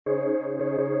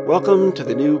Welcome to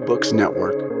the New Books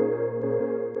Network.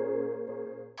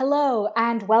 Hello,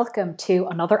 and welcome to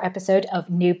another episode of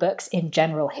New Books in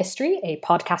General History, a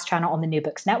podcast channel on the New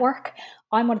Books Network.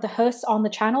 I'm one of the hosts on the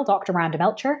channel, Dr. Miranda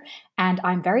Melcher, and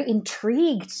I'm very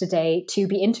intrigued today to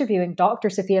be interviewing Dr.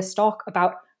 Sophia Stock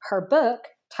about her book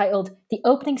titled The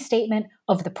Opening Statement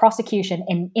of the Prosecution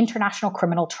in International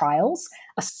Criminal Trials,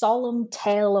 A Solemn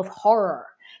Tale of Horror,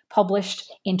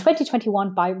 published in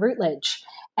 2021 by Routledge.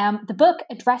 The book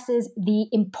addresses the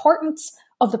importance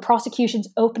of the prosecution's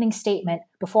opening statement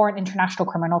before an international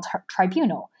criminal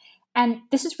tribunal. And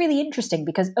this is really interesting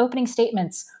because opening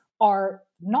statements are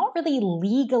not really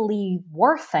legally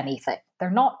worth anything. They're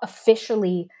not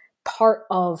officially part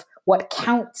of what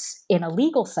counts in a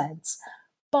legal sense,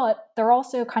 but they're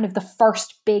also kind of the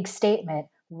first big statement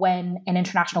when an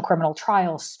international criminal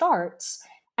trial starts.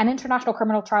 And international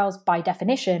criminal trials, by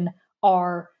definition,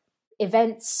 are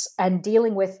events and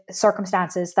dealing with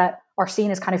circumstances that are seen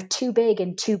as kind of too big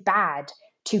and too bad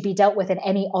to be dealt with in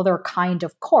any other kind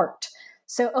of court.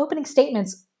 So opening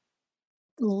statements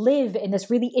live in this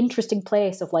really interesting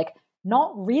place of like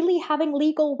not really having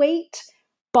legal weight,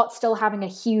 but still having a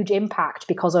huge impact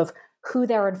because of who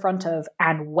they're in front of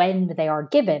and when they are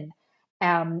given.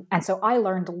 And so I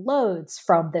learned loads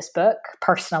from this book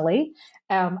personally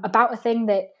about a thing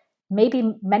that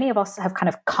maybe many of us have kind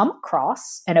of come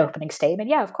across, an opening statement.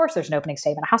 Yeah, of course there's an opening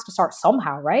statement. It has to start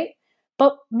somehow, right?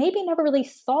 But maybe never really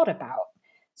thought about.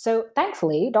 So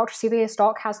thankfully, Dr. Sophia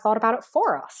Stock has thought about it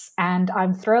for us. And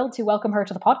I'm thrilled to welcome her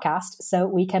to the podcast so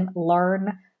we can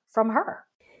learn from her.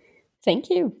 Thank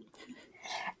you.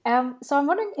 So I'm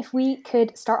wondering if we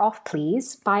could start off,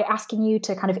 please, by asking you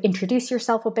to kind of introduce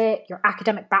yourself a bit, your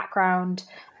academic background,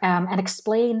 and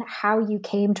explain how you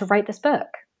came to write this book.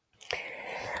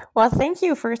 Well, thank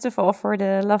you, first of all, for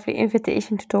the lovely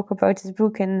invitation to talk about this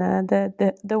book and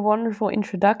the wonderful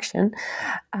introduction.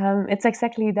 It's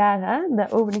exactly that, huh? The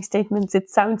opening statements, it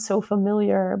sounds so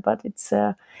familiar, but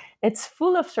it's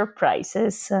full of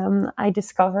surprises, I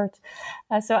discovered.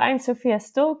 So I'm Sophia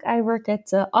Stock. I work at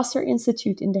the Asser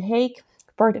Institute in The Hague,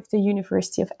 part of the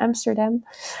University of Amsterdam.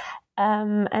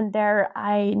 And there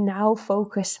I now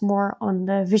focus more on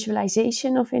the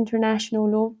visualization of international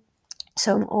law.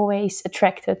 So I'm always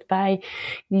attracted by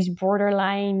these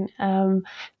borderline,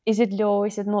 is it law,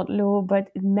 is it not law, but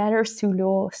it matters to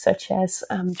law, such as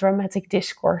dramatic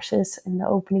discourses in the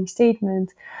opening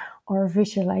statement or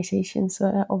visualizations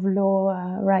of law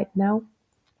right now.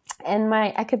 And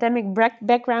my academic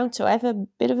background, so I have a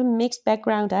bit of a mixed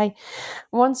background.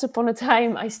 Once upon a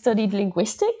time, I studied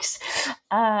linguistics.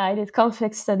 I did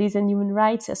conflict studies and human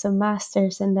rights as a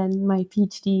master's, and then my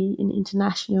PhD in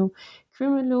international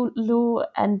criminal law,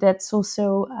 and that's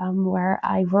also where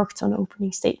I worked on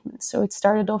opening statements. So it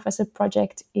started off as a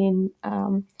project in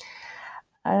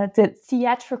the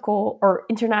theatrical or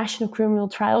international criminal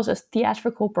trials as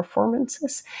theatrical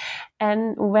performances.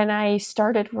 And when I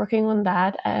started working on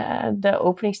that, the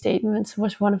opening statements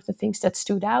was one of the things that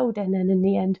stood out. And then in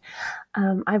the end,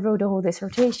 I wrote a whole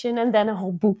dissertation and then a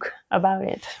whole book about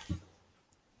it.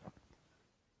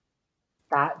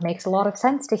 That makes a lot of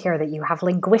sense to hear that you have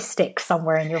linguistics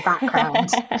somewhere in your background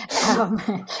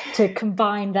to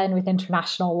combine then with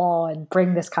international law and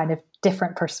bring this kind of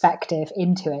different perspective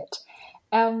into it.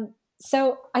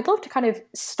 So I'd love to kind of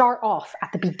start off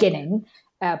at the beginning,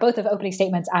 both of opening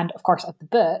statements and, of course, of the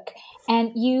book.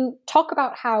 And you talk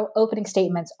about how opening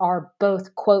statements are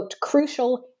both, quote,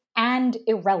 crucial and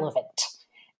irrelevant,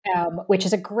 which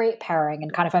is a great pairing.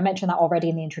 And kind of I mentioned that already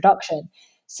in the introduction.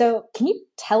 So can you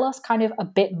tell us kind of a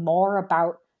bit more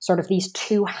about sort of these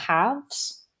two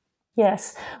halves?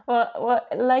 Yes. Well,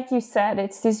 like you said,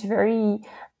 it's this very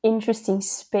interesting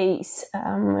space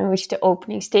in which the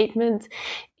opening statement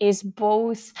is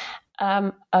both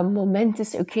a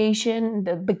momentous occasion,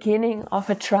 the beginning of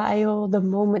a trial, the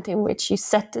moment in which you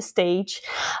set the stage.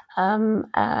 And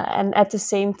at the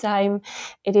same time,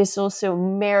 it is also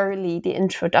merely the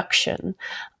introduction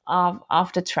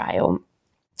of the trial.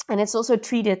 And it's also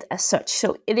treated as such.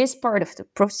 So it is part of the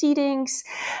proceedings,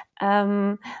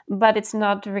 but it's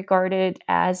not regarded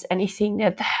as anything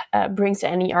that brings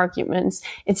any arguments.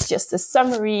 It's just a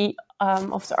summary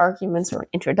of the arguments or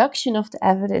introduction of the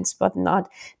evidence, but not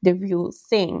the real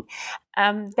thing.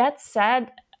 That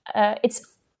said, it's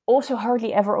also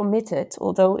hardly ever omitted,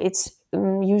 although it's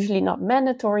usually not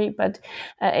mandatory, but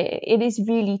it is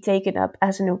really taken up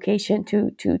as an occasion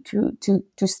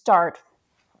to start.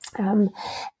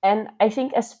 And I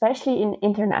think especially in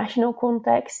international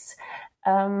contexts,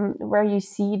 where you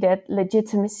see that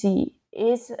legitimacy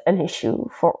is an issue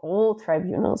for all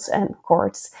tribunals and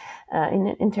courts in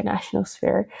an international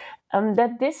sphere,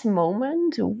 that this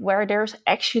moment where there's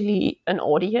actually an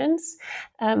audience,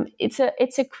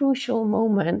 it's a crucial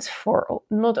moment for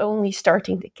not only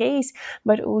starting the case,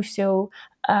 but also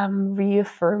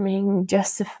reaffirming,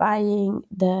 justifying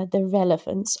the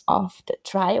relevance of the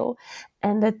trial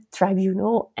and the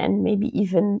tribunal, and maybe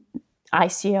even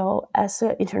ICL as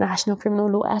an international criminal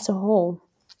law as a whole.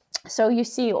 So you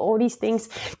see all these things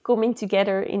coming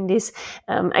together in this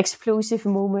explosive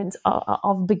moment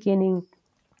of beginning,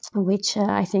 which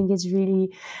I think is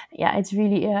really, it's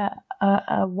really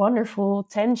a wonderful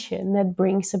tension that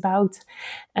brings about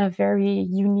a very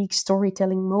unique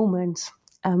storytelling moment.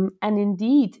 And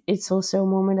indeed, it's also a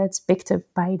moment that's picked up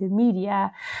by the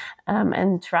media,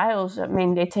 and trials. I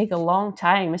mean, they take a long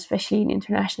time, especially in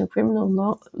international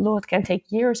criminal law. It can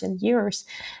take years and years,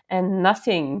 and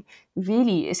nothing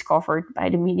really is covered by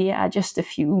the media. Just a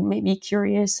few maybe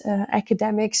curious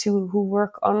academics who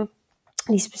work on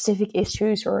these specific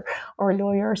issues, or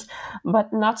lawyers,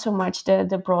 but not so much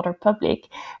the broader public.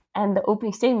 And the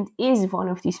opening statement is one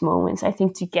of these moments, I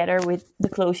think, together with the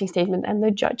closing statement and the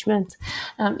judgment,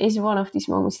 is one of these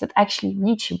moments that actually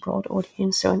reach a broad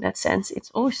audience. So in that sense,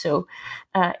 it's also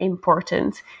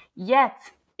important, yet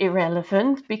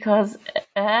irrelevant, because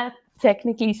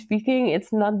technically speaking,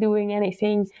 it's not doing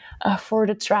anything for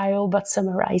the trial, but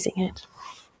summarizing it.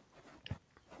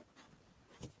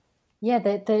 Yeah,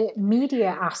 the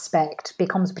media aspect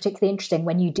becomes particularly interesting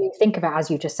when you do think of it,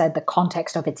 as you just said, the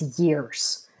context of its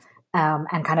years,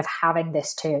 and kind of having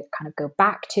this to kind of go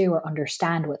back to or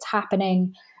understand what's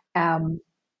happening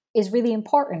is really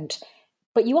important.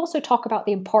 But you also talk about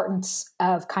the importance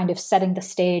of kind of setting the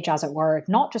stage, as it were,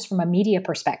 not just from a media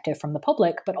perspective from the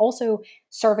public, but also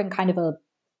serving kind of an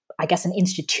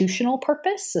institutional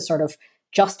purpose, a sort of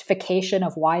justification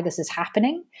of why this is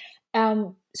happening.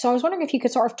 So I was wondering if you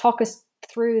could sort of talk us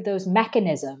through those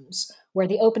mechanisms where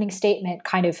the opening statement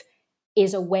kind of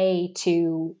is a way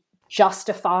to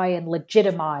justify and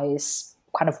legitimize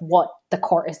kind of what the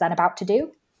court is then about to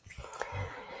do.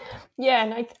 Yeah,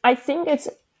 and I think it's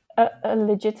a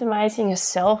legitimizing, a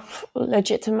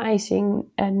self-legitimizing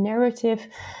narrative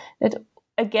that,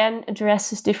 again,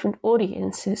 addresses different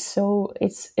audiences. So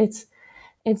it's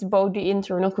both the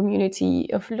internal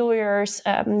community of lawyers,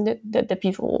 the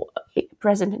people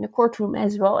present in the courtroom,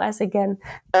 as well as, again,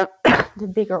 the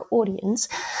bigger audience.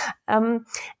 And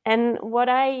what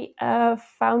I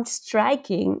found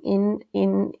striking in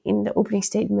the opening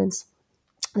statements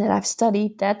that I've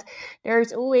studied, that there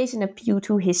is always an appeal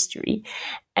to history.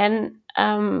 And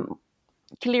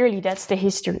clearly, that's the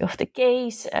history of the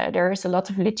case. There is a lot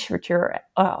of literature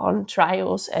on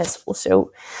trials, as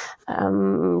also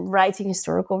writing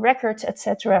historical records,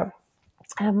 etc.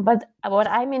 But what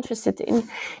I'm interested in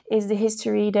is the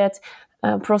history that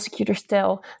prosecutors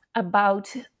tell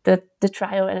about the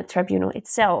trial and the tribunal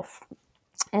itself.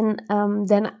 And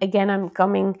then again, I'm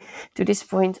coming to this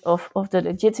point of the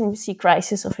legitimacy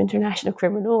crisis of international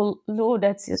criminal law.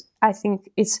 I think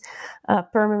it's a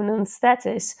permanent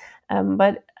status.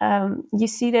 But you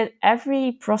see that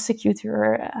every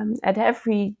prosecutor at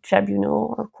every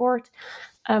tribunal or court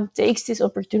takes this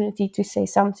opportunity to say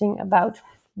something about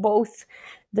both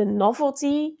the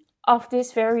novelty of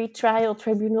this very trial,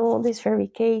 tribunal, this very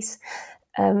case,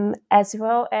 as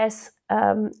well as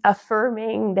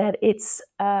affirming that it's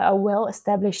a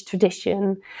well-established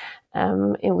tradition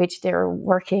in which they're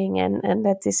working, and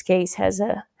that this case has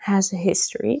a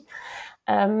history.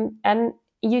 And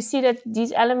you see that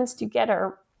these elements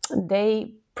together,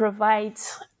 they provide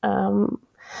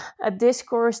a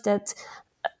discourse that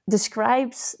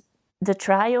describes the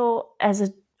trial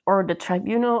or the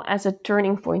tribunal as a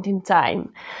turning point in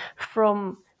time,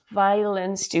 from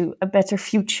violence to a better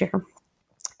future.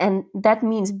 And that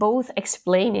means both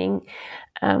explaining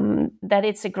that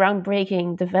it's a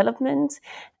groundbreaking development,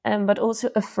 but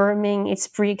also affirming its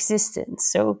pre-existence.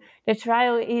 So the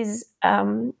trial is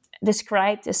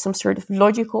described as some sort of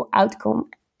logical outcome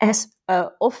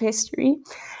of history,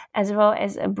 as well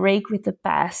as a break with the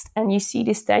past. And you see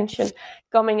this tension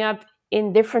coming up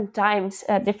in different times,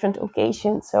 at different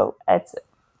occasions. So at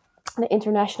the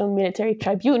International Military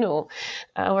Tribunal,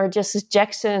 where Justice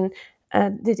Jackson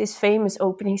did his famous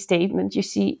opening statement, you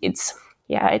see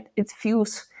it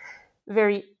feels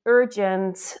very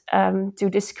urgent to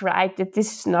describe that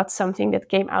this is not something that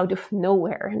came out of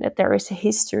nowhere, and that there is a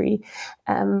history,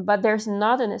 but there's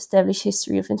not an established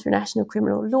history of international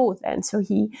criminal law then. So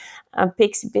he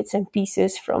picks bits and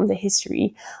pieces from the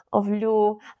history of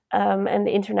law and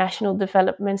the international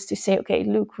developments to say, okay,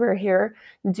 look, we're here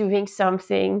doing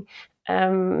something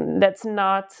that's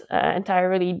not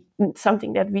entirely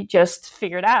something that we just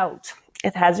figured out.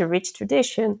 It has a rich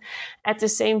tradition. At the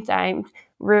same time,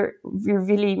 we're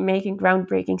really making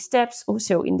groundbreaking steps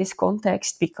also in this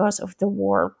context because of the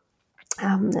war.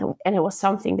 And it was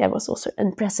something that was also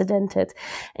unprecedented.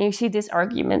 And you see this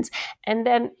argument. And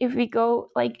then if we go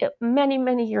like many,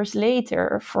 many years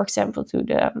later, for example, to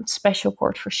the Special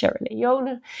Court for Sierra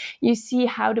Leone, you see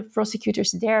how the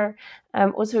prosecutors there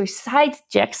also cite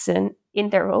Jackson in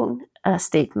their own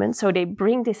statement. So they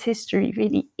bring this history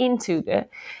really into the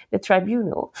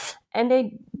tribunal. And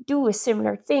they do a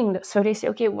similar thing. So they say,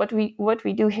 okay, what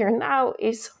we do here now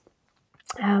is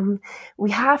we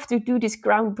have to do this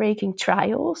groundbreaking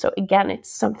trial. So again,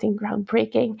 it's something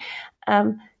groundbreaking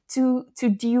to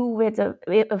deal with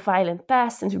a violent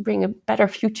past and to bring a better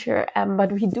future.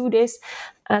 But we do this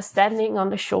standing on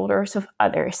the shoulders of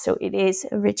others. So it is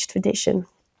a rich tradition.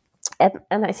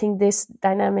 And I think this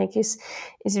dynamic is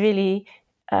really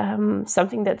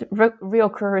something that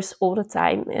reoccurs all the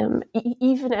time,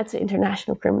 even at the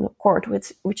International Criminal Court,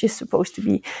 which is supposed to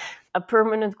be a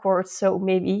permanent court. So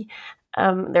maybe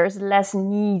there's less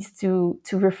need to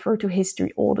refer to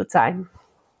history all the time.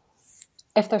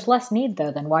 If there's less need,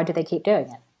 though, then why do they keep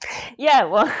doing it? Yeah,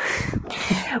 well,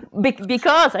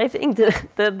 because I think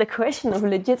the question of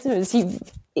legitimacy,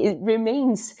 it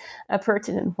remains a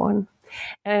pertinent one.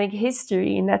 And I think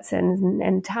history in that sense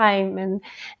and time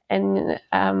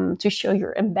and to show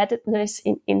your embeddedness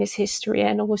in this history,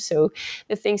 and also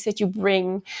the things that you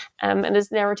bring and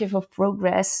this narrative of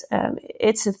progress,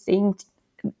 it's a thing.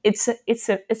 It's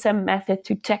a method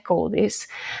to tackle these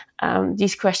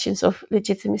questions of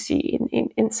legitimacy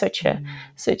in such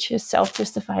a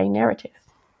self-justifying narrative.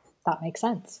 That makes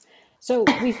sense. So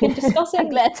we've been discussing. I'm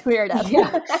glad to hear that.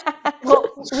 Yeah. Well,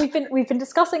 we've been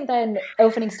discussing then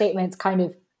opening statements kind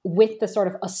of with the sort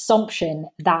of assumption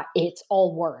that it's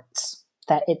all words,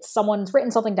 that it's someone's written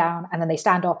something down and then they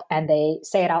stand up and they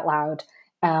say it out loud,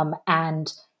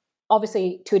 and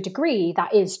obviously to a degree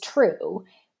that is true.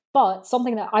 But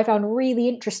something that I found really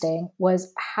interesting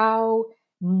was how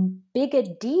big a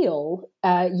deal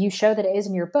you show that it is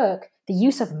in your book, the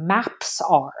use of maps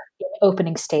are in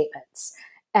opening statements.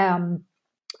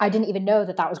 I didn't even know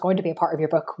that was going to be a part of your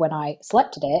book when I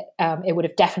selected it. It would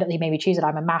have definitely made me choose it.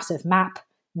 I'm a massive map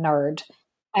nerd.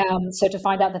 So to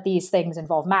find out that these things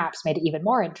involve maps made it even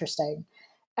more interesting.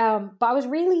 But I was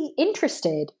really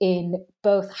interested in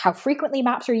both how frequently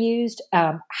maps are used,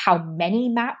 how many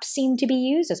maps seem to be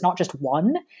used, it's not just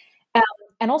one,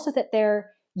 and also that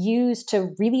they're used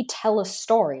to really tell a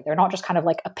story. They're not just kind of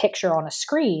like a picture on a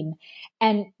screen.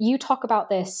 And you talk about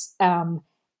this,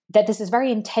 that this is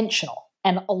very intentional.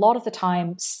 And a lot of the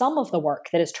time, some of the work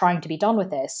that is trying to be done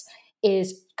with this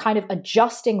is kind of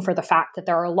adjusting for the fact that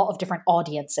there are a lot of different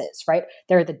audiences, right?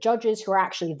 There are the judges who are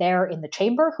actually there in the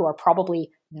chamber, who are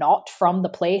probably not from the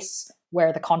place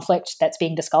where the conflict that's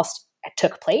being discussed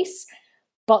took place.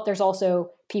 But there's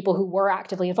also people who were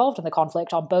actively involved in the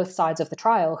conflict on both sides of the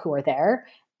trial who are there.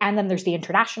 And then there's the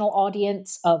international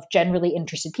audience of generally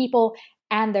interested people.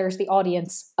 And there's the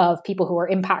audience of people who are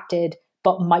impacted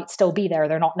but might still be there.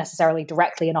 They're not necessarily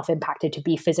directly enough impacted to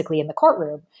be physically in the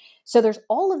courtroom. So there's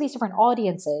all of these different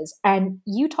audiences. And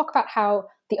you talk about how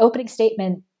the opening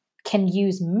statement can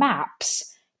use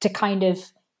maps to kind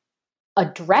of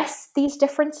address these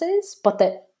differences, but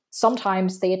that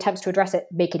sometimes the attempts to address it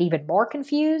make it even more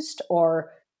confused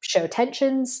or show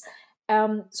tensions. So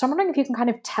I'm wondering if you can kind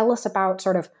of tell us about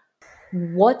sort of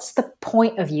what's the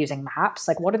point of using maps?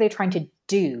 Like, what are they trying to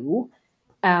do?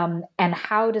 And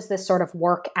how does this sort of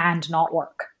work and not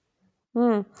work?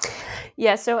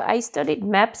 Yeah, so I studied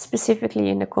maps specifically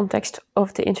in the context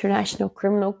of the International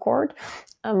Criminal Court,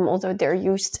 although they're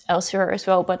used elsewhere as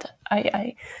well, but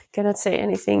I cannot say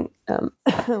anything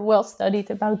well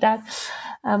studied about that.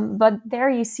 But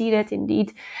there you see that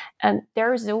indeed, and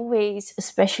there's always,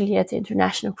 especially at the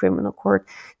International Criminal Court,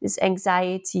 this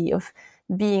anxiety of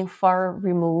being far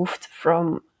removed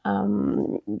from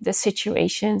the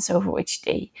situations over which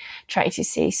they try to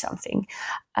say something.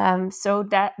 So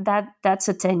that's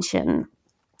a tension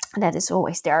that is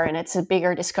always there, and it's a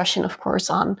bigger discussion, of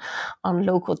course, on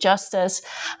local justice.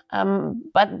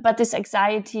 But this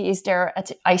anxiety is there at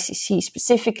the ICC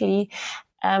specifically,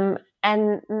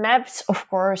 and maps, of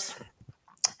course,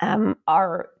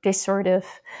 are this sort of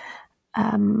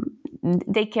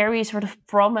they carry a sort of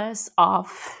promise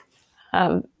of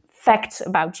facts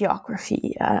about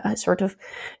geography, a sort of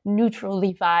neutral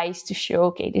device to show,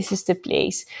 okay, this is the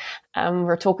place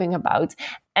we're talking about.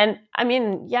 And I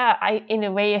mean, yeah, in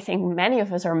a way, I think many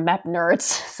of us are map nerds.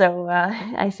 So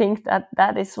I think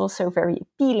that is also very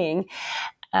appealing.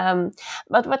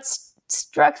 But what's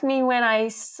struck me when I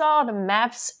saw the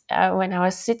maps, when I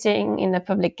was sitting in the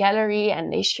public gallery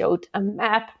and they showed a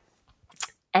map,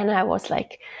 and I was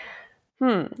like,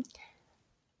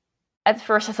 At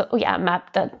first I thought, oh yeah,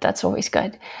 map, that's always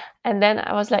good. And then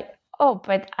I was like, oh,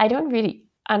 but I don't really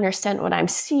understand what I'm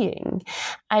seeing.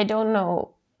 I don't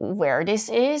know where this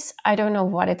is. I don't know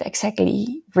what it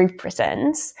exactly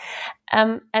represents.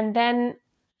 And then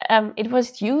it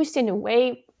was used in a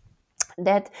way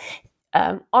that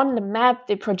on the map,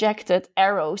 they projected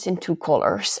arrows in two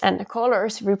colors, and the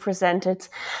colors represented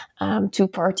two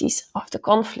parties of the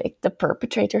conflict, the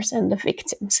perpetrators and the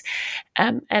victims.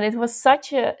 And it was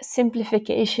such a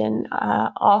simplification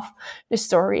of the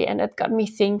story, and it got me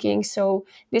thinking, so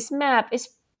this map is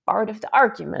part of the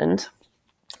argument.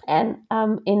 And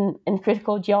in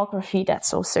critical geography,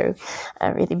 that's also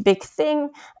a really big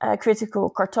thing, critical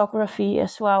cartography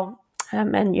as well.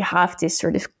 And you have this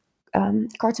sort of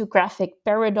cartographic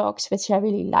paradox, which I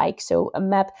really like. So a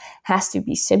map has to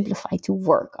be simplified to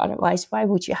work. Otherwise, why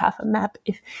would you have a map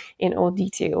if in all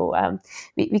detail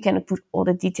we cannot put all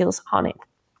the details on it?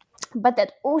 But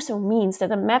that also means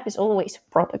that a map is always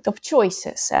a product of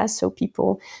choices. So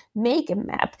people make a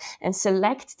map and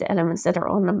select the elements that are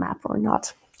on the map or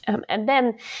not. And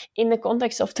then in the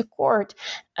context of the court,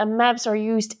 maps are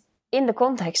used in the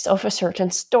context of a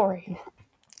certain story.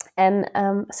 And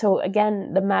so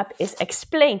again, the map is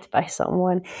explained by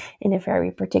someone in a very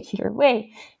particular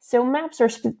way. So maps are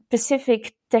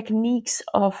specific techniques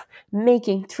of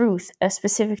making truth, a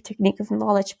specific technique of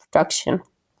knowledge production.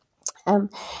 And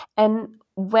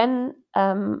when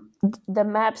the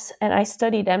maps, and I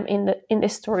study them in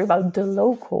this story about the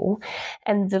local,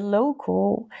 and the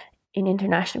local in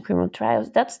international criminal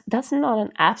trials, that's not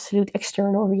an absolute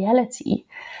external reality.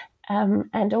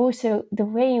 And also the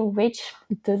way in which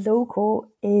the local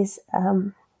is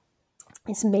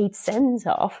made sense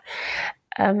of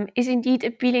is indeed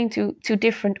appealing to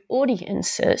different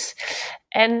audiences.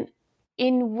 And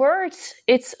in words,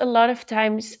 it's a lot of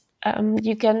times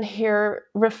you can hear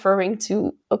referring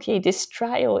to, okay, this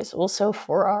trial is also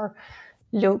for our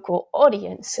local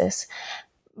audiences.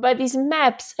 But these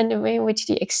maps and the way in which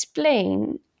they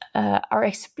are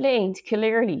explained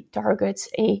clearly targets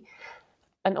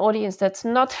an audience that's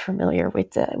not familiar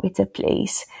with the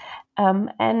place.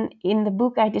 And in the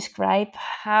book, I describe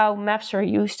how maps are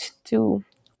used to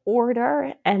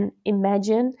order and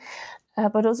imagine,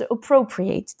 but also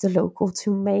appropriate the local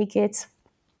to make it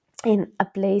in a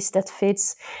place that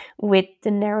fits with the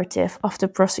narrative of the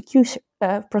prosecution.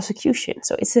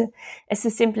 So it's a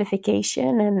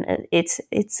simplification, and it's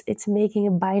making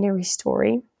a binary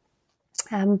story.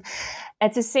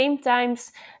 At the same time,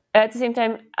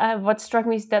 what struck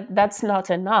me is that that's not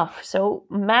enough. So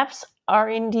maps are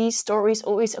in these stories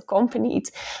always accompanied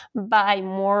by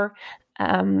more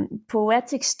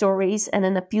poetic stories and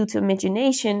an appeal to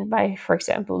imagination by, for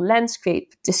example,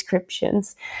 landscape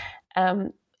descriptions.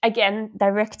 Again,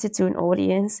 directed to an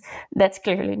audience that's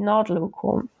clearly not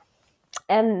local.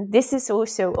 And this is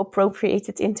also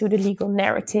appropriated into the legal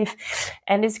narrative.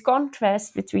 And this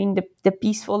contrast between the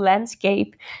peaceful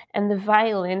landscape and the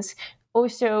violence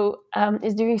also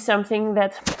is doing something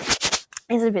that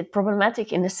is a bit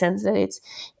problematic in the sense that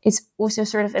it's also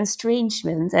sort of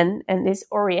estrangement and this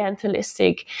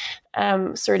orientalistic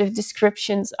sort of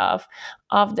descriptions of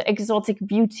the exotic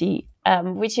beauty,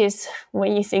 which is,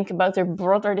 when you think about the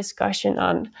broader discussion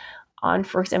on,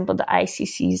 for example, the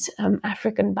ICC's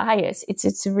African bias,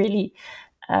 it's a really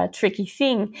tricky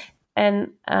thing.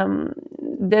 And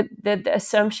the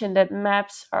assumption that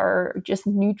maps are just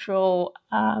neutral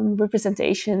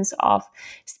representations of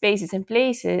spaces and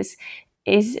places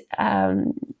is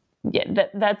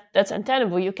that's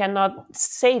untenable. You cannot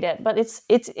say that, but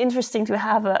it's interesting to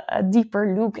have a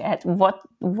deeper look at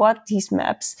what these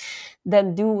maps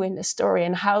then do in the story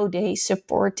and how they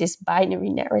support this binary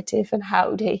narrative and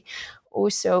how they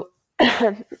also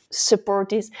support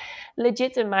this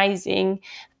legitimizing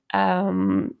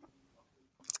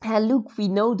look, we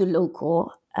know the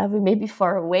local. We may be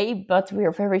far away, but we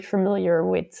are very familiar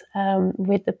with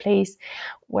the place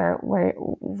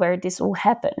where this all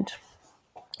happened.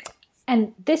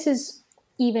 And this is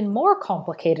even more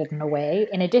complicated in a way,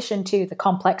 in addition to the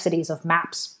complexities of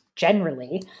maps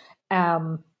generally,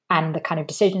 and the kind of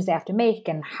decisions they have to make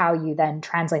and how you then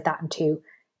translate that into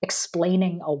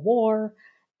explaining a war,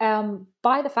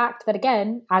 by the fact that,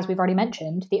 again, as we've already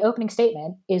mentioned, the opening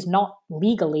statement is not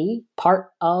legally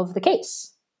part of the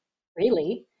case,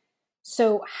 really.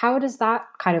 So how does that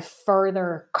kind of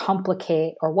further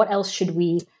complicate, or what else should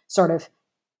we sort of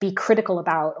be critical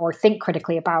about or think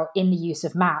critically about in the use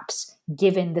of maps,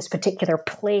 given this particular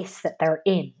place that they're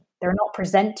in? They're not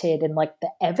presented in like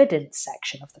the evidence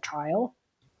section of the trial.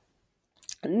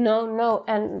 No,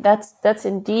 and that's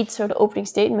indeed. So the opening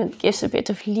statement gives a bit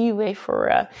of leeway for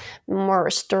a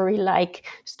more story-like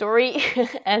story,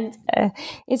 and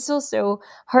it's also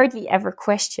hardly ever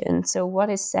questioned. So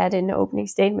what is said in the opening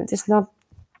statement is not.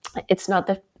 It's not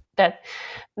that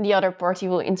the other party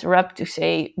will interrupt to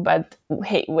say, "But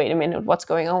hey, wait a minute, what's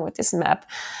going on with this map?"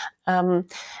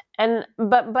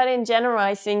 But in general,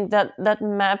 I think that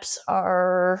maps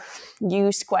are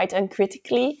used quite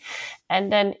uncritically,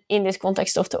 and then in this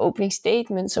context of the opening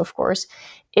statements, of course,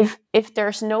 if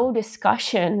there's no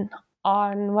discussion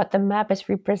on what the map is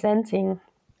representing,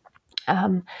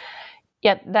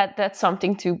 that's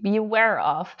something to be aware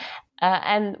of.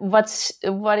 And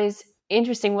what is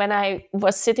interesting, when I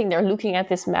was sitting there looking at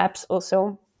these maps,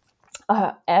 also.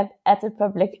 At the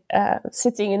public,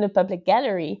 sitting in a public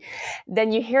gallery,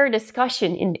 then you hear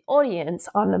discussion in the audience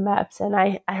on the maps. And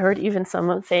I heard even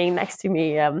someone saying next to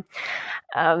me,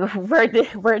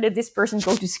 where did this person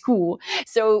go to school?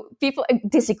 So people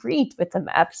disagreed with the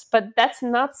maps, but that's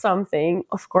not something,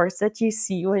 of course, that you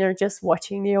see when you're just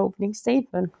watching the opening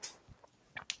statement.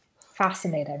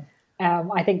 Fascinating.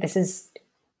 I think this is,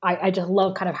 I just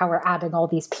love kind of how we're adding all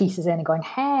these pieces in and going,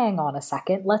 hang on a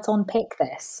second, let's unpick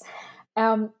this.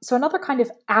 So another kind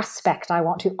of aspect I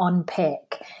want to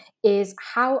unpick is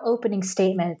how opening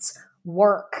statements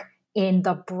work in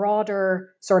the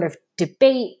broader sort of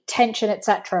debate, tension,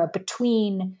 etc.,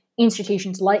 between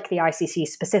institutions like the ICC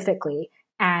specifically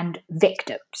and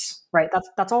victims, right?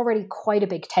 That's already quite a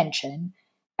big tension.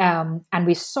 And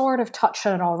we've sort of touched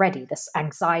on it already, this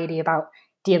anxiety about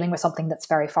dealing with something that's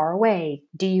very far away.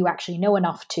 Do you actually know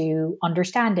enough to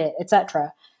understand it,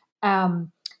 etc.?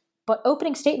 But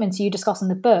opening statements you discuss in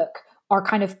the book are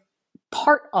kind of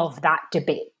part of that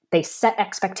debate. They set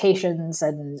expectations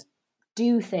and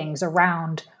do things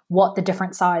around what the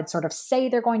different sides sort of say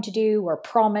they're going to do or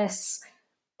promise.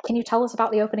 Can you tell us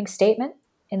about the opening statement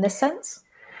in this sense?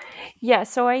 Yeah,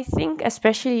 so I think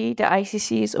especially the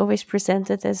ICC is always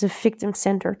presented as a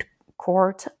victim-centered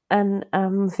court, and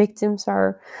victims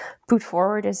are put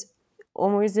forward as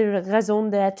almost the raison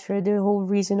d'être, the whole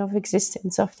reason of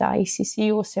existence of the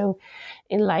ICC, also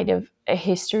in light of a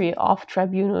history of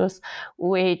tribunals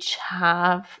which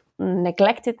have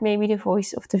neglected maybe the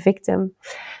voice of the victim.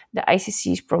 The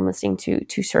ICC is promising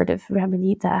to sort of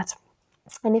remedy that.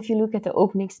 And if you look at the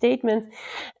opening statement,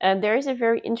 there is a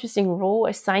very interesting role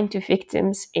assigned to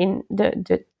victims in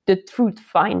the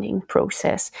truth-finding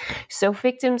process. So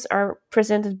victims are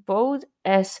presented both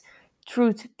as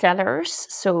truth tellers,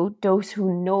 so those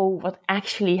who know what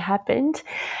actually happened,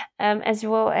 as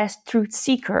well as truth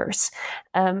seekers.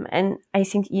 And I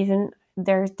think even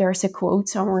there's a quote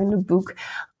somewhere in the book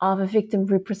of a victim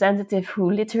representative who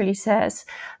literally says,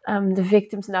 the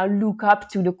victims now look up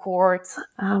to the court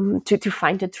to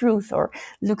find the truth, or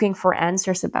looking for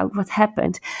answers about what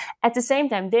happened. At the same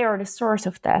time, they are the source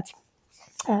of that.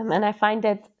 And I find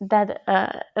that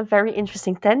a very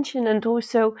interesting tension, and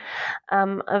also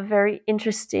a very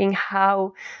interesting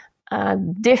how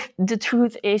the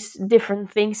truth is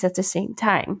different things at the same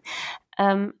time.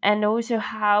 And also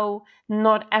how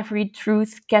not every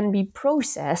truth can be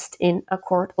processed in a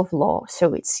court of law,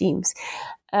 so it seems.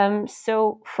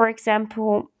 So, for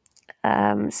example,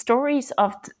 stories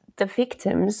of the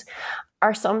victims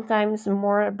are sometimes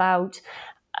more about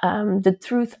the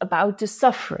truth about the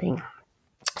suffering.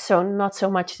 So not so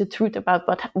much the truth about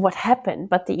what happened,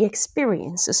 but the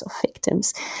experiences of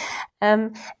victims.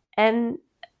 And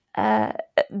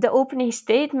the opening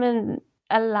statement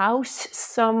allows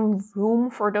some room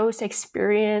for those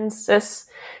experiences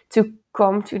to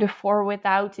come to the fore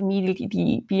without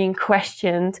immediately being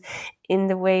questioned in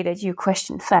the way that you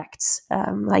question facts.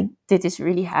 Like, did this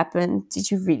really happen?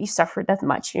 Did you really suffer that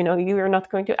much? You are not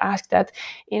going to ask that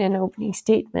in an opening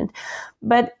statement.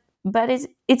 But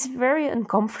it's very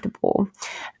uncomfortable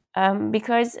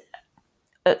because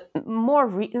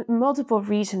multiple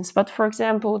reasons. But for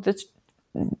example, the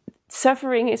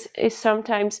suffering is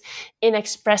sometimes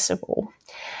inexpressible,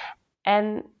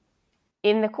 and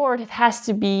in the court it has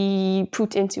to be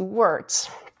put into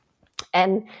words,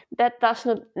 and that does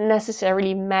not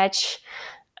necessarily match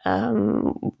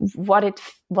what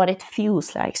it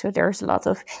feels like. So there's a lot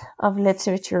of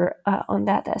literature on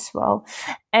that as well.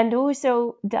 And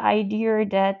also the idea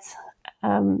that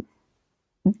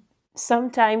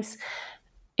sometimes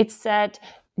it's said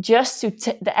just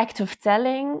the act of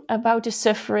telling about the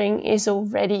suffering is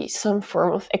already some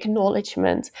form of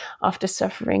acknowledgement of the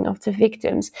suffering of the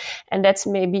victims, and that's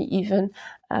maybe even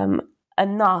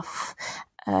enough.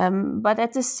 But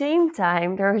at the same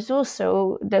time, there is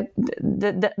also the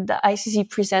ICC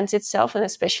presents itself, and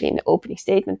especially in the opening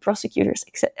statement, prosecutors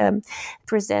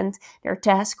present their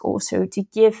task also to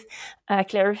give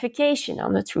clarification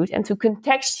on the truth and to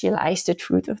contextualize the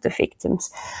truth of the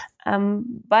victims.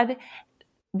 But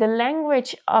the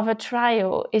language of a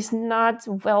trial is not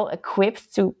well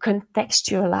equipped to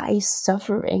contextualize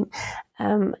suffering.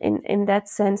 In that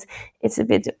sense, it's a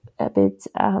bit.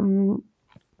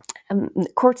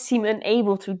 Courts seem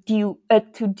unable to deal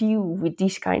with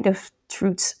these kind of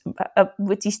truths,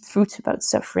 with these truths about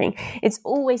suffering. It's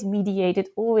always mediated,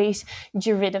 always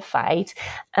juridified,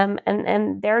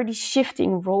 and there are these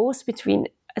shifting roles between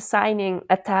assigning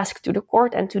a task to the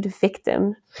court and to the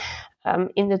victim.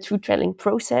 In the truth-telling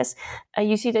process,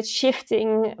 you see that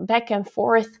shifting back and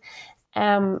forth,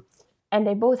 and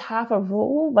they both have a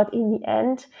role, but in the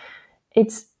end,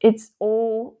 it's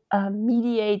all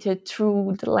mediated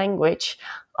through the language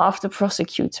of the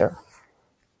prosecutor.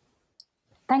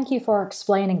 Thank you for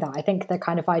explaining that. I think the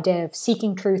kind of idea of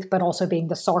seeking truth, but also being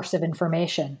the source of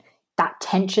information, that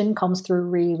tension comes through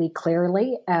really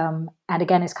clearly. And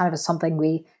again, it's kind of something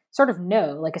we sort of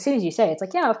know. Like as soon as you say it, it's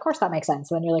like, yeah, of course that makes sense.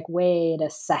 And then you're like, wait a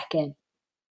second,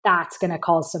 that's going to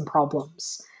cause some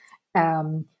problems.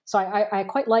 So I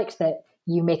quite liked that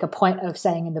you make a point of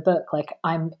saying in the book, like,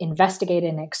 I'm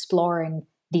investigating and exploring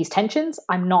these tensions.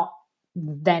 I'm not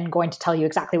then going to tell you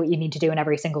exactly what you need to do in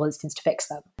every single instance to fix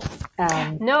them.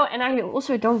 No, and I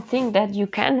also don't think that you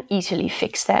can easily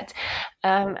fix that.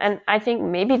 And I think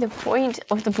maybe the point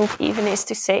of the book even is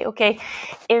to say, okay,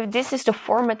 if this is the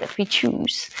format that we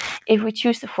choose, if we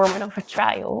choose the format of a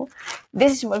trial,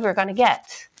 this is what we're going to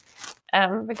get.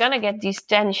 We're going to get these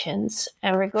tensions,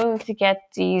 and we're going to get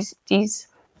these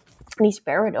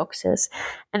paradoxes.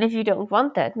 And if you don't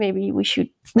want that, maybe we should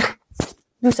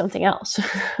do something else.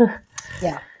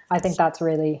 Yeah, I think that's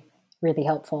really, really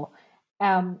helpful.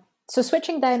 So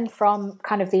switching then from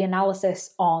kind of the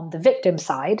analysis on the victim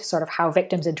side, sort of how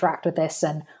victims interact with this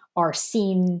and are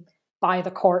seen by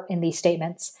the court in these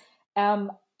statements,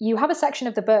 you have a section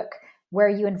of the book where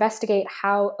you investigate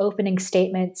how opening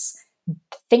statements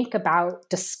think about,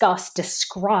 discuss,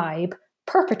 describe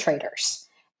perpetrators.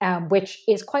 Which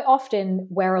is quite often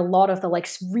where a lot of the like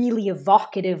really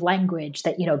evocative language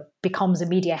that, you know, becomes a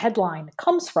media headline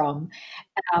comes from.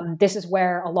 This is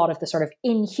where a lot of the sort of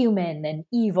inhuman and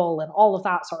evil and all of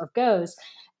that sort of goes.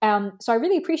 So I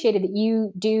really appreciated that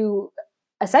you do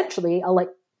essentially a like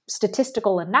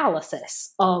statistical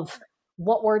analysis of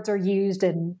what words are used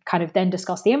and kind of then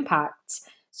discuss the impacts.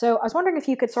 So I was wondering if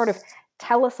you could sort of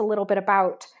tell us a little bit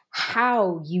about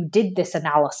how you did this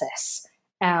analysis.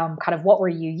 Kind of what were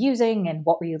you using and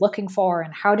what were you looking for,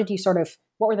 and how did you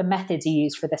what were the methods you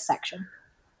used for this section?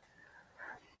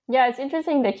 Yeah, it's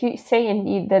interesting that you say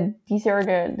indeed that these are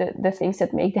the things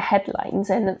that make the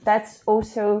headlines. And that's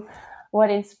also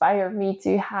what inspired me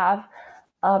to have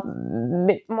a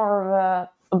bit more of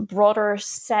a broader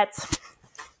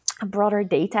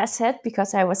data set,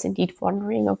 because I was indeed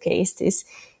wondering, okay, is this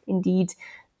indeed...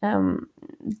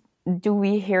 do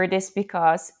we hear this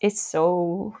because it's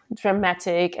so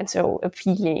dramatic and so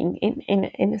appealing in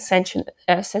a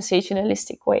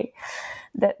sensationalistic way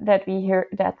that we hear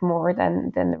that more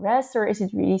than the rest, or is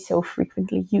it really so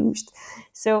frequently used?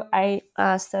 So I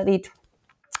studied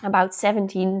about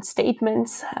 17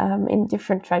 statements in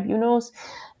different tribunals,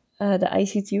 the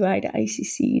ICTY, the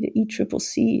ICC, the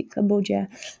ECCC, Cambodia,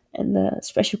 and the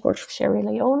Special Court for Sierra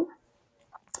Leone.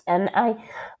 And I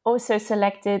also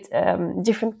selected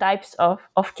different types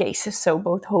of cases, so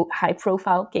both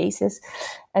high-profile cases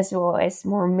as well as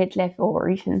more mid-level or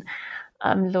even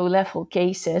low-level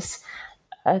cases,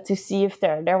 to see if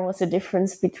there was a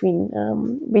difference between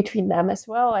them as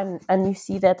well. And you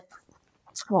see that,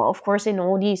 well, of course, in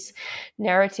all these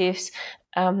narratives,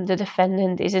 the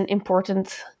defendant is an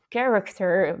important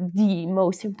character, the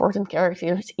most important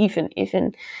character, even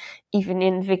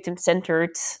in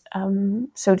victim-centered,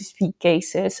 so to speak,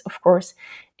 cases. Of course,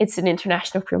 it's an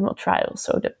international criminal trial,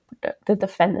 so the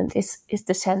defendant is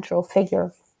the central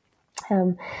figure.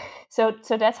 So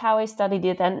that's how I studied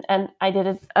it, and I did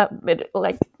it with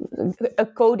like a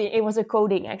coding. It was a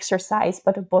coding exercise,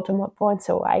 but a bottom-up one.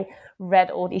 So I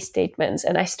read all these statements,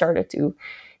 and I started to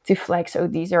flag. So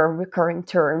these are recurring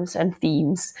terms and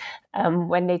themes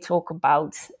when they talk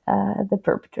about the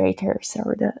perpetrators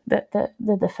or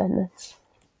the defendants.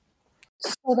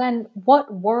 So then,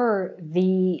 what were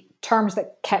the terms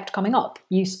that kept coming up?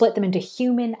 You split them into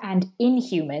human and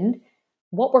inhuman.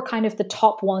 What were kind of the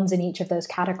top ones in each of those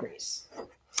categories?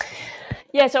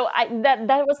 Yeah, so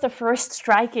that was the first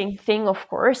striking thing, of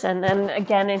course, and then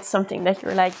again, it's something that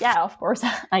you're like, yeah, of course,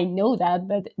 I know that,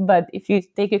 but if you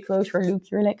take a closer look,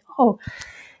 you're like, oh,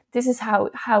 this is how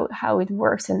it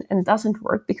works and doesn't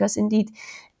work, because indeed,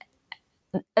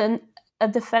 a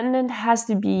defendant has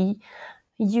to be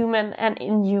human and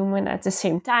inhuman at the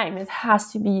same time. It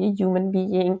has to be a human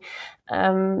being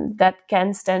that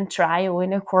can stand trial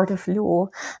in a court of law,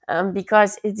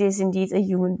 because it is indeed a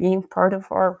human being, part of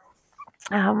our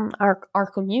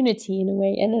community in a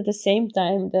way. And at the same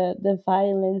time, the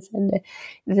violence and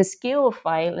the scale of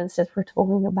violence that we're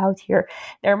talking about here,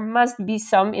 there must be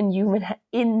some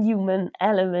inhuman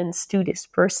elements to this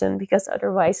person, because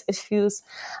otherwise it feels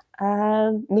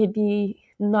maybe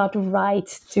not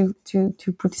right to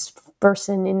put this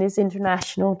person in this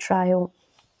international trial,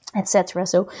 etc.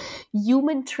 So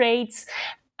human traits,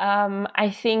 I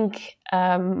think,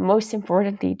 most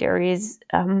importantly, there is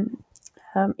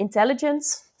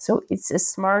intelligence. So it's a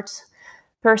smart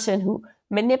person who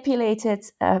manipulated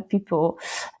people,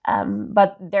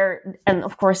 but there, and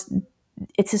of course,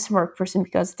 it's a smart person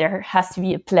because there has to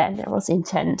be a plan. There was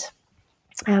intent.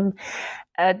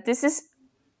 This is,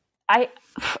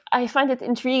 I find it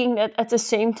intriguing that at the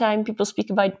same time people speak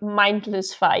about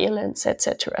mindless violence,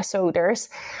 etc. So there's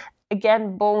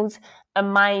again both a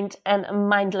mind and a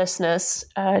mindlessness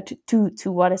to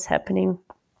what is happening.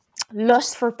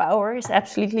 Lust for power is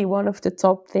absolutely one of the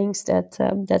top things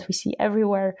that we see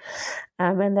everywhere,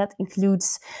 and that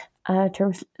includes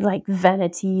terms like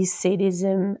vanity,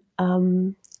 sadism,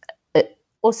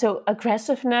 also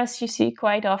aggressiveness. You see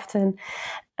quite often,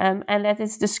 and that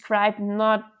is described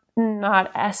not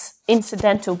as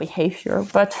incidental behavior,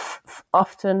 but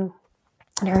often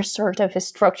there's sort of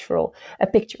a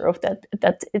picture of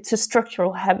that it's a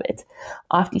structural habit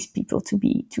of these people to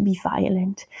be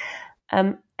violent.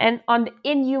 And on the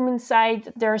inhuman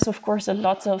side, there's of course a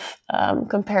lot of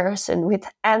comparison with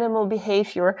animal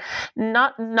behavior,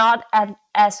 not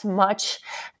as much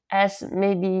as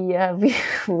maybe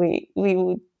we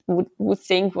would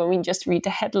think when we just read the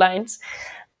headlines,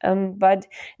 but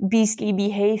beastly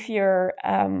behavior,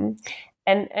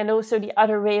 and also the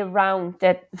other way around,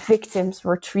 that victims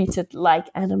were treated like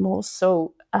animals.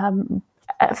 So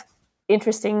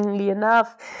interestingly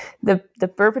enough, the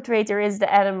perpetrator is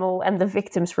the animal and the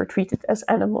victims were treated as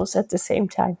animals at the same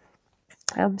time.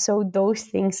 So those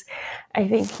things, I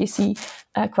think you see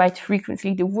quite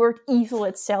frequently. The word evil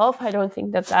itself, I don't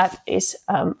think that is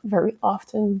very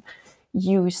often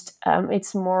used.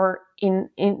 It's more in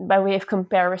by way of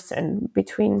comparison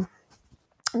between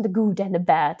the good and the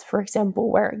bad, for example,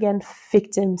 where again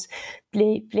victims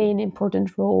play an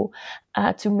important role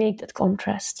to make that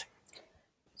contrast.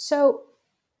 So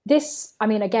this, I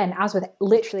mean, again, as with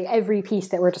literally every piece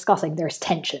that we're discussing, there's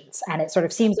tensions, and it sort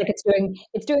of seems like it's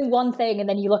doing one thing, and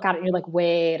then you look at it and you're like,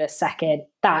 wait a second,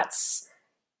 that's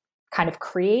kind of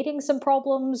creating some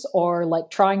problems, or like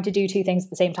trying to do two things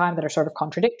at the same time that are sort of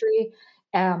contradictory.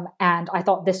 And I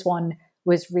thought this one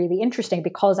was really interesting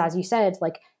because, as you said,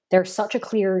 like there's such a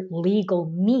clear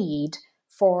legal need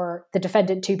for the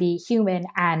defendant to be human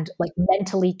and like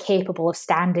mentally capable of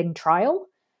standing trial.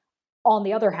 On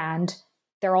the other hand,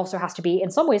 there also has to be,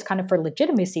 in some ways, kind of for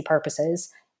legitimacy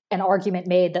purposes, an argument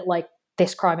made that like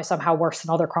this crime is somehow worse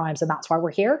than other crimes, and that's why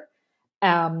we're here,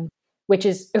 which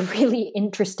is a really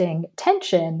interesting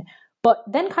tension. But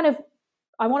then, kind of,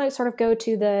 I want to sort of go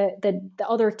to the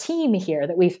other team here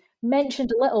that we've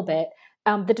mentioned a little bit,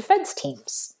 the defense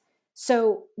teams.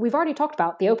 So we've already talked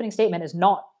about the opening statement is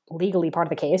not legally part of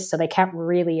the case, so they can't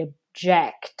really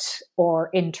object or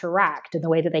interact in the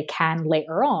way that they can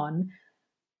later on.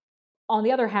 On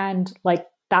the other hand, like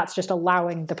that's just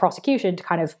allowing the prosecution to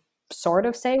kind of sort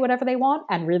of say whatever they want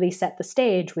and really set the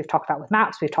stage. We've talked about with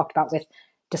maps, we've talked about with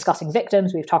discussing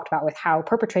victims, we've talked about with how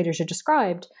perpetrators are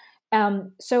described.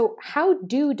 So how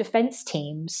do defense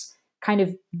teams kind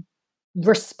of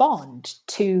respond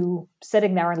to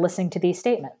sitting there and listening to these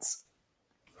statements?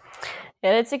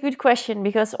 Yeah, that's a good question,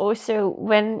 because also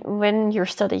when you're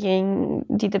studying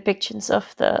the depictions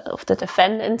of the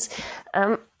defendants,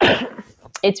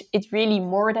 it's really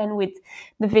more than with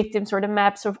the victims or the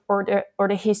maps or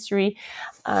the history.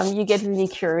 You get really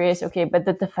curious. Okay, but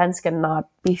the defense cannot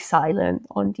be silent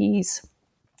on these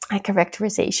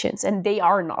characterizations, and they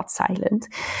are not silent,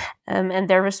 and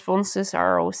their responses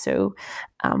are also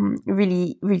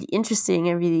really, really interesting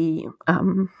and really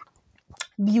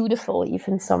beautiful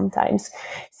even sometimes.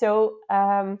 So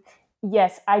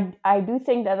yes, I do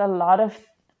think that a lot of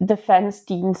defense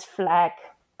teams flag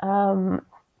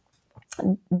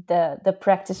the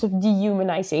practice of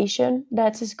dehumanization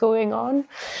that is going on.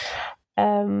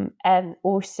 and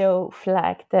also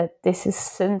flag that this is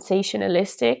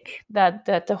sensationalistic, that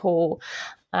the whole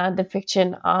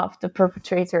depiction of the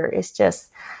perpetrator is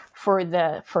just for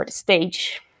the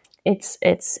stage. It's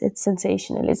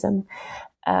sensationalism.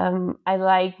 I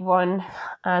like one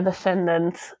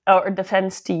defendant or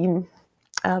defense team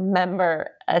member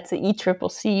at the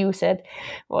ECCC who said,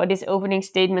 well, this opening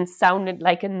statement sounded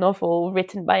like a novel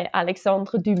written by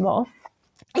Alexandre Dumas.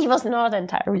 He was not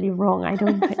entirely wrong, I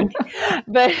don't think.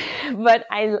 but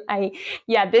I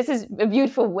this is a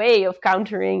beautiful way of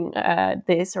countering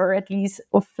this, or at least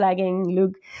of flagging.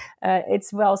 Look,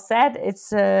 it's well said.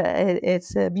 It's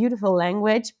a beautiful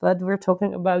language, but we're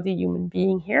talking about a human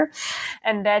being here,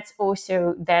 and that's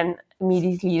also then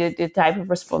immediately the type of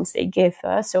response they give.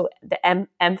 So the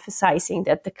emphasizing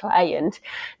that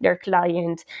their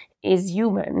client is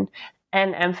human,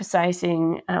 and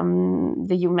emphasizing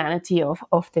the humanity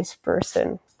of this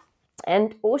person.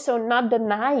 And also not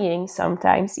denying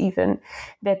sometimes even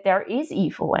that there is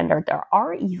evil and that there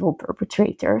are evil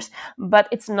perpetrators, but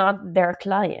it's not their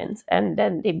client. And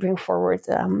then they bring forward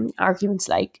arguments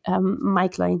like, my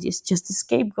client is just a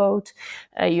scapegoat.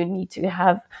 You need to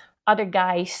have other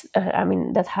guys.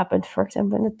 That happened, for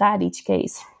example, in the Tadic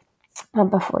case.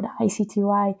 Before the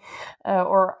ICTY,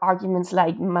 or arguments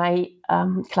like, my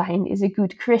client is a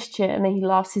good Christian and he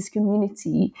loves his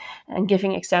community, and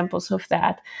giving examples of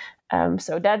that.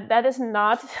 So that is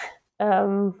not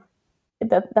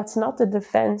that's not the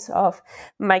defense of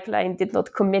my client did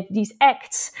not commit these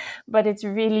acts, but it's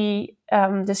really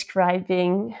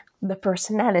describing the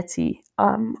personality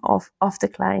of the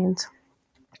client.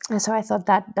 And so I thought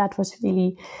that was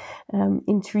really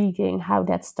intriguing how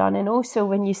that's done. And also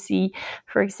when you see,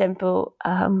 for example,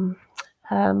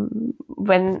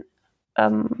 when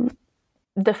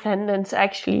defendants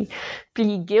actually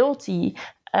plead guilty,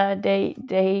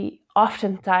 they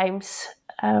oftentimes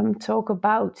talk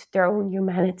about their own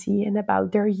humanity and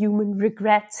about their human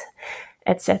regret,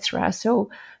 etc. So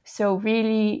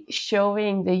really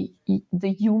showing the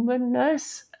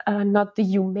humanness, not the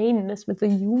humaneness, but the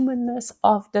humanness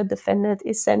of the defendant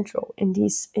is central in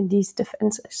these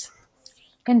defenses.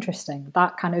 Interesting.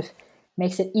 That kind of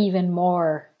makes it even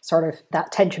more sort of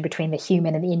that tension between the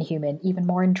human and the inhuman, even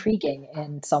more intriguing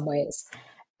in some ways.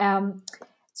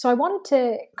 So I wanted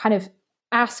to kind of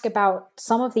ask about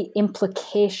some of the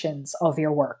implications of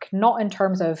your work, not in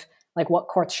terms of like what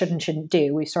courts should and shouldn't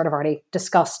do. We've sort of already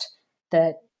discussed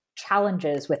the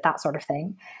challenges with that sort of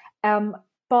thing.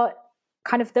 But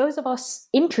kind of those of us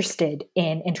interested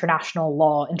in international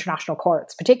law, international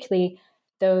courts, particularly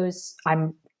those,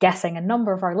 I'm guessing a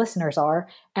number of our listeners are,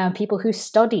 people who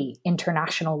study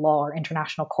international law or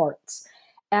international courts.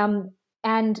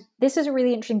 And this is a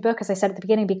really interesting book, as I said at the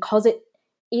beginning, because it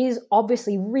is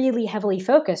obviously really heavily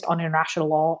focused on international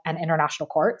law and international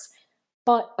courts,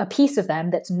 but a piece of them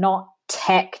that's not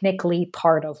technically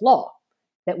part of law,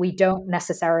 that we don't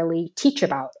necessarily teach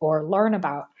about or learn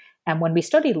about when we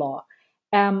study law.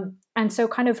 And so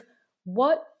kind of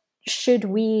what should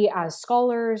we as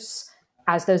scholars,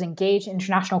 as those engaged in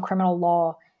international criminal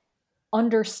law,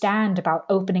 understand about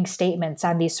opening statements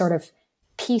and these sort of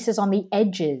pieces on the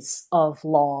edges of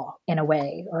law in a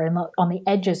way, or on the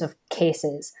edges of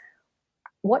cases?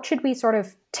 What should we sort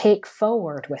of take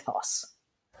forward with us?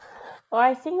 Well,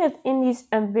 I think that in these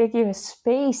ambiguous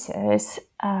spaces,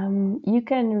 you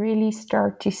can really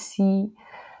start to see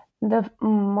the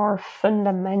more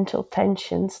fundamental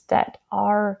tensions that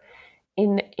are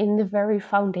in the very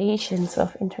foundations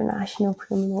of international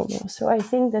criminal law. So I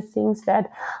think the things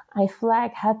that I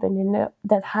flag happen in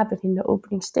the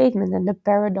opening statement, and the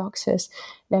paradoxes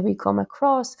that we come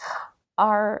across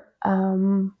are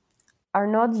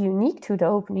not unique to the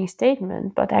opening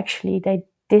statement, but actually they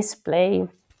display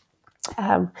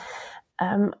a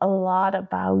lot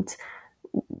about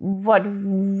what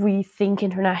we think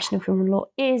international criminal law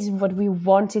is, what we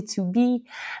want it to be,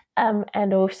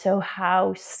 and also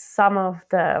how some of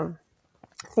the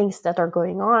things that are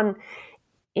going on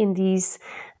in these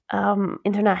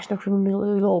international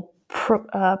criminal law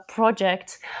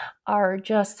projects are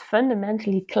just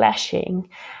fundamentally clashing.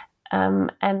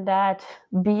 And that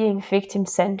being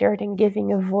victim-centered and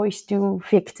giving a voice to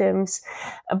victims,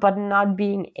 but not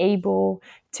being able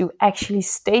to actually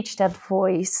stage that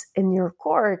voice in your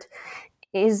court,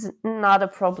 is not a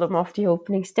problem of the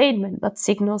opening statement, but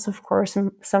signals, of course,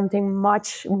 something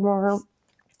much more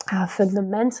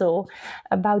fundamental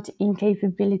about the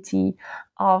incapability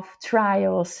of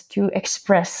trials to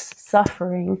express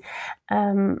suffering.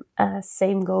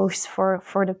 Same goes for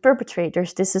the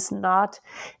perpetrators.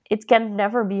 It can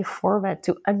never be a format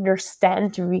to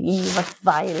understand really what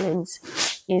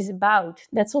violence is about.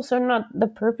 That's also not the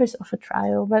purpose of a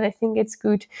trial, but I think it's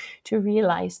good to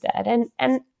realize that.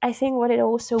 And I think what it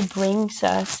also brings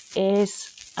us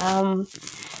is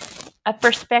a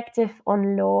perspective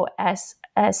on law as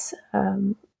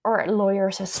or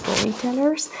lawyers as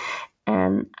storytellers,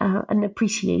 and an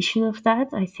appreciation of that.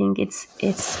 I think it's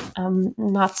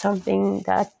not something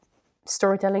that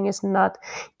storytelling is not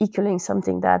equaling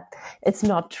something that it's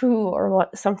not true or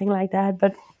what, something like that,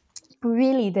 but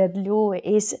really that law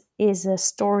is a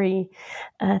story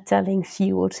telling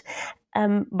field.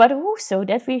 But also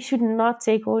that we should not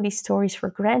take all these stories for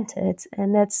granted,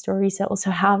 and that stories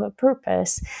also have a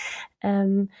purpose,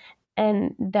 and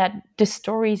that the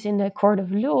stories in the court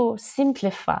of law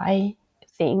simplify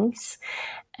things.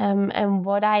 And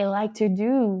what I like to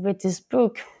do with this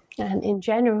book, and in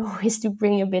general, is to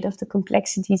bring a bit of the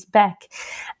complexities back,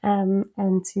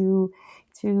 and to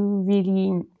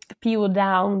really peel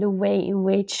down the way in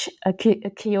which a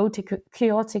chaotic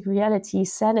reality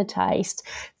is sanitized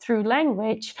through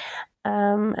language,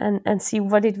 and see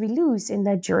what did we lose in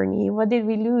that journey. What did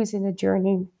we lose in the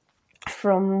journey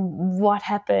from what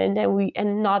happened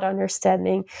and not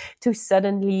understanding, to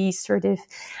suddenly sort of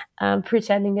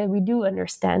pretending that we do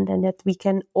understand, and that we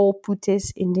can all put this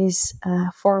in this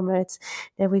format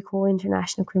that we call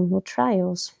international criminal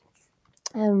trials.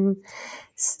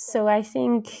 So I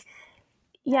think,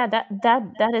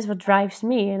 that is what drives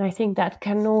me, and I think that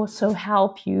can also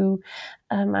help you.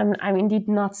 I'm indeed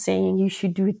not saying you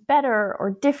should do it better or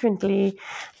differently,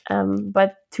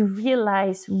 but to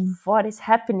realize what is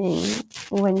happening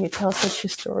when you tell such a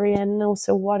story, and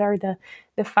also what are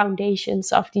the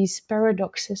foundations of these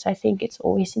paradoxes. I think it's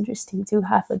always interesting to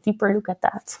have a deeper look at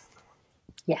that.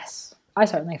 Yes, I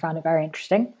certainly found it very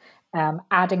interesting.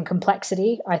 Adding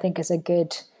complexity, I think, is a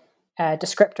good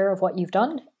descriptor of what you've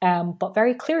done, but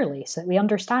very clearly, so that we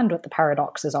understand what the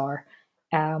paradoxes are,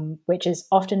 which is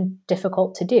often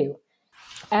difficult to do.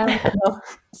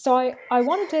 So I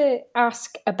wanted to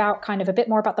ask about kind of a bit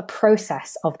more about the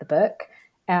process of the book.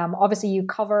 Obviously, you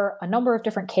cover a number of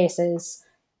different cases.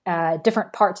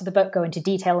 Different parts of the book go into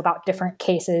detail about different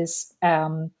cases.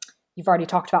 You've already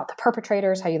talked about the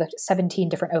perpetrators, how you looked at 17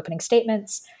 different opening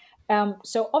statements.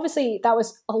 So obviously that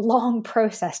was a long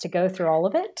process to go through all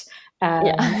of it.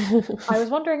 I was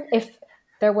wondering if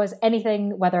there was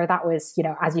anything, whether that was,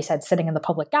 as you said, sitting in the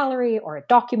public gallery or a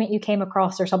document you came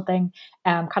across or something,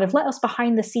 kind of let us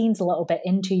behind the scenes a little bit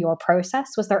into your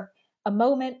process. Was there a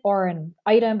moment or an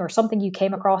item or something you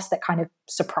came across that kind of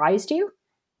surprised you?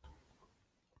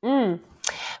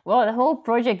 Well, the whole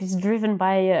project is driven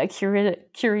by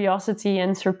curiosity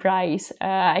and surprise.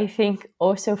 I think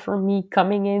also for me,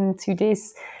 coming into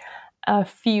this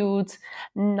field,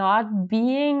 not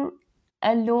being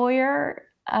a lawyer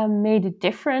made a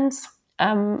difference.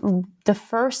 The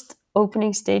first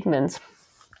opening statement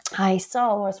I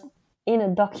saw was in a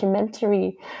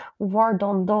documentary, War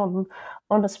Done Done,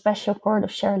 on the Special Court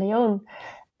of Sierra Leone.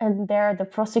 And there, the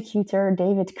prosecutor,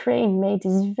 David Crane, made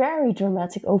this very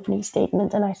dramatic opening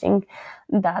statement. And I think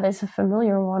that is a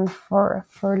familiar one for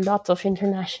lots of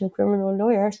international criminal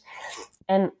lawyers.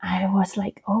 And I was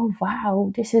like, oh,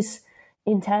 wow, this is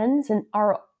intense. And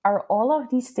are all of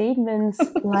these statements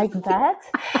like that?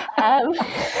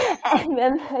 And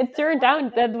then it turned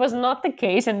out that was not the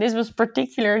case, and this was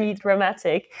particularly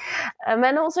dramatic.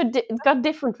 And also it got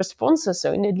different responses.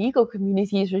 So in the legal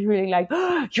community, it was really like,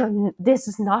 this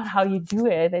is not how you do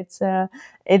it.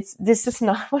 This is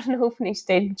not what an opening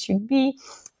statement should be.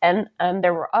 And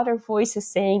there were other voices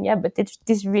saying, but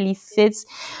this really fits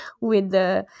with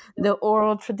the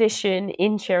oral tradition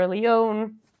in Sierra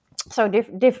Leone. So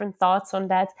different thoughts on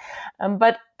that.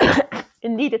 But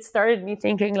indeed, it started me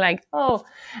thinking like,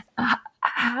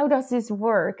 how does this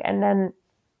work? And then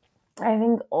I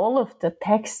think all of the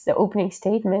text, the opening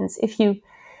statements, if you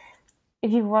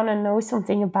want to know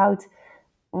something about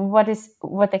what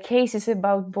the case is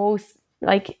about, both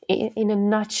like in a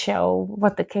nutshell,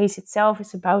 what the case itself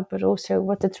is about, but also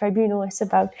what the tribunal is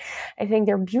about, I think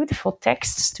they're beautiful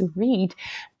texts to read.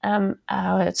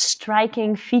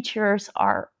 Striking features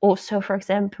are also, for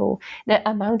example, the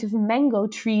amount of mango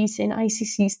trees in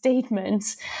ICC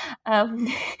statements,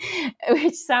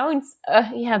 which sounds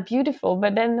beautiful,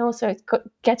 but then also it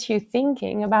gets you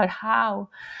thinking about how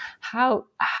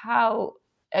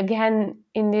again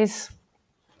in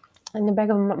the back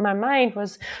of my mind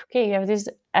was, okay, you have this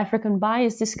African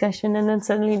bias discussion, and then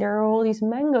suddenly there are all these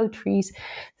mango trees.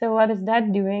 So what is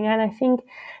that doing? And I think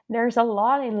there's a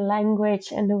lot in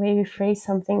language and the way we phrase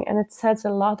something, and it says a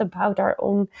lot about our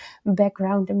own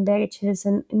background and baggages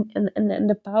and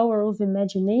the power of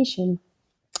imagination.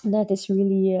 That is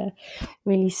really,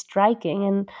 really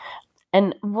striking.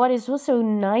 And what is also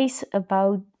nice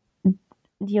about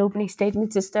the opening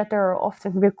statements is that they're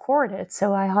often recorded.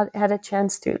 So I had a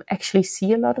chance to actually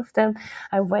see a lot of them.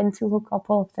 I went to a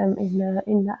couple of them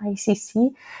in the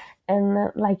ICC.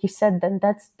 And like you said, then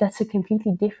that's a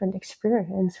completely different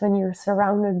experience when you're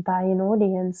surrounded by an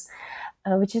audience,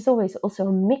 which is always also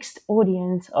a mixed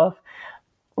audience of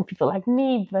people like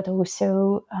me, but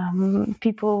also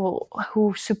people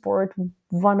who support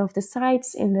one of the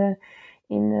sides in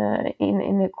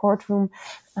the courtroom.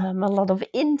 A lot of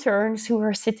interns who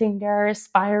are sitting there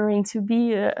aspiring to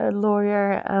be a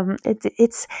lawyer. It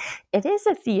is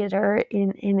a theater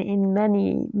in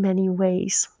many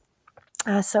ways.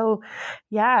 So,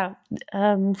 yeah,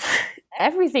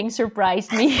 everything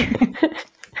surprised me.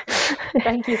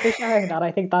 Thank you for sharing that.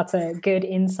 I think that's a good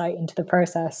insight into the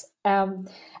process.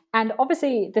 And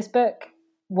obviously, this book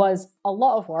was a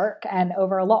lot of work and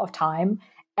over a lot of time,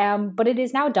 but it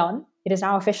is now done. It is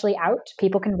now officially out.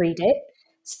 People can read it.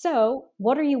 So,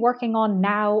 what are you working on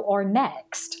now or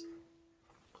next?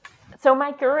 So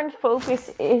my current focus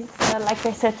is, like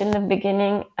I said in the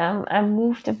beginning, I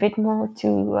moved a bit more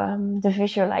to the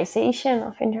visualization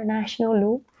of international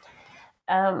law,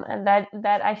 and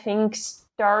that I think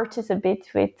started a bit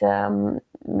with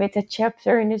a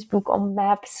chapter in this book on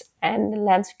maps and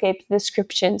landscape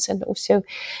descriptions, and also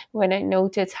when I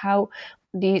noted how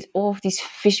all of these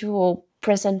visual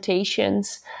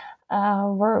presentations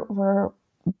were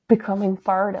becoming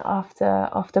part of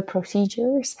the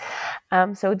procedures.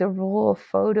 So the role of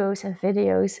photos and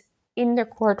videos in the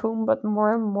courtroom, but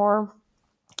more and more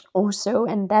also,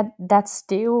 and that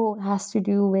still has to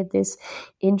do with this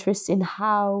interest in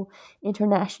how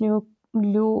international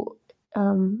law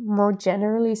more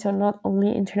generally, so not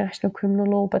only international criminal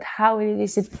law, but how it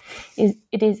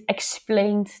is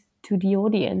explained to the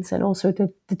audience, and also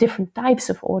the different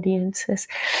types of audiences,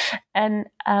 and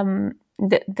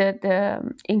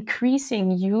the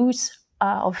increasing use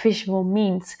of visual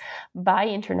means by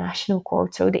international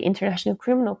courts. So the International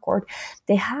Criminal Court,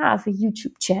 they have a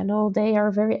YouTube channel. They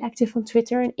are very active on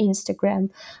Twitter and Instagram.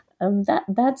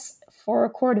 That's for a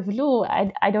court of law.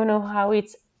 I don't know how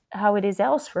it is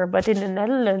elsewhere, but in the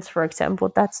Netherlands, for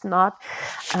example, that's not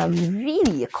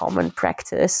really a common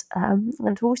practice.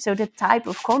 And also the type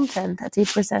of content that they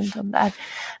present on that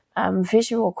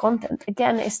visual content,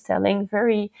 again, is telling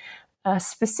very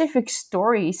specific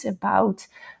stories about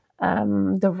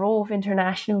the role of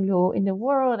international law in the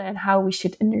world, and how we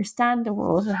should understand the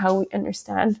world, and how we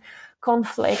understand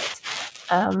conflict.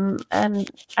 And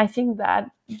I think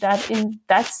that in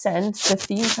that sense, the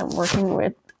themes I'm working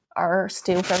with are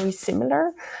still very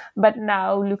similar, but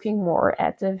now looking more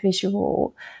at the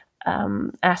visual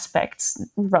aspects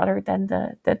rather than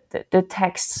the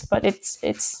texts. But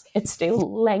it's still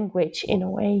language in a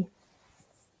way.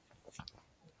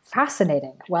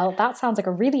 Fascinating. Well, that sounds like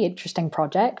a really interesting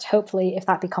project. Hopefully, if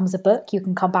that becomes a book, you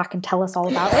can come back and tell us all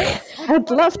about it. I'd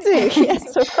love to.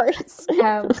 Yes, of course.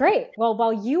 Great. Well,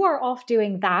 while you are off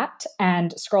doing that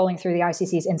and scrolling through the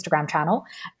ICC's Instagram channel,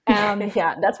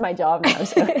 yeah, that's my job now.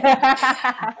 So.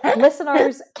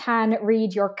 Listeners can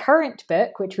read your current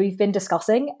book, which we've been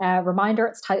discussing. Reminder,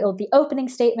 it's titled The Opening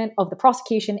Statement of the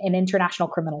Prosecution in International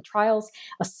Criminal Trials,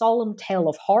 A Solemn Tale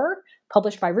of Horror,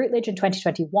 published by Routledge in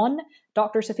 2021.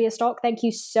 Dr. Sophia Stock, thank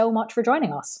you so much for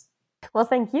joining us. Well,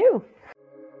 thank you.